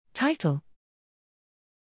Title: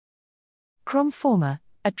 ChromFormer,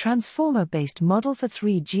 a transformer-based model for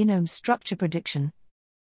 3-genome structure prediction.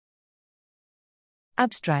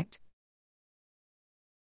 Abstract: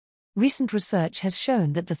 Recent research has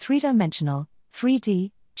shown that the three-dimensional,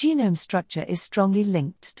 3D, genome structure is strongly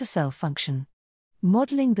linked to cell function.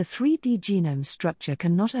 Modeling the 3D genome structure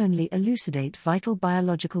can not only elucidate vital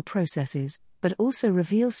biological processes, but also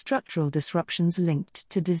reveal structural disruptions linked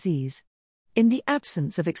to disease. In the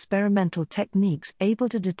absence of experimental techniques able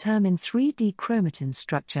to determine 3D chromatin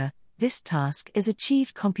structure, this task is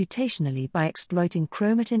achieved computationally by exploiting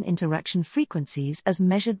chromatin interaction frequencies as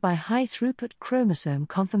measured by high-throughput chromosome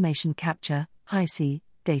conformation capture (HiC)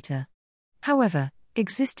 data. However,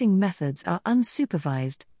 existing methods are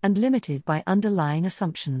unsupervised and limited by underlying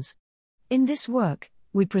assumptions. In this work,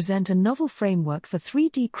 we present a novel framework for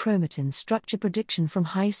 3D chromatin structure prediction from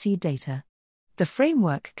HiC data. The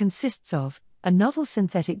framework consists of a novel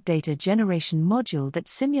synthetic data generation module that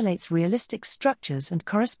simulates realistic structures and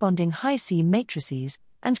corresponding HiC matrices,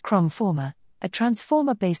 and ChromFormer, a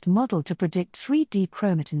transformer-based model to predict 3D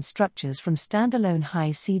chromatin structures from standalone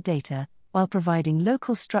HiC data, while providing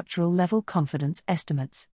local structural level confidence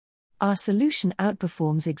estimates. Our solution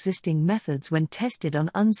outperforms existing methods when tested on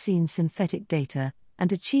unseen synthetic data,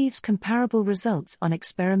 and achieves comparable results on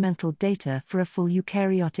experimental data for a full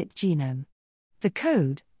eukaryotic genome. The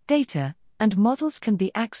code, data, and models can be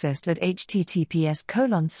accessed at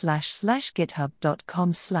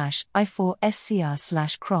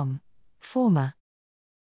https://github.com/i4scr/ChromFormer.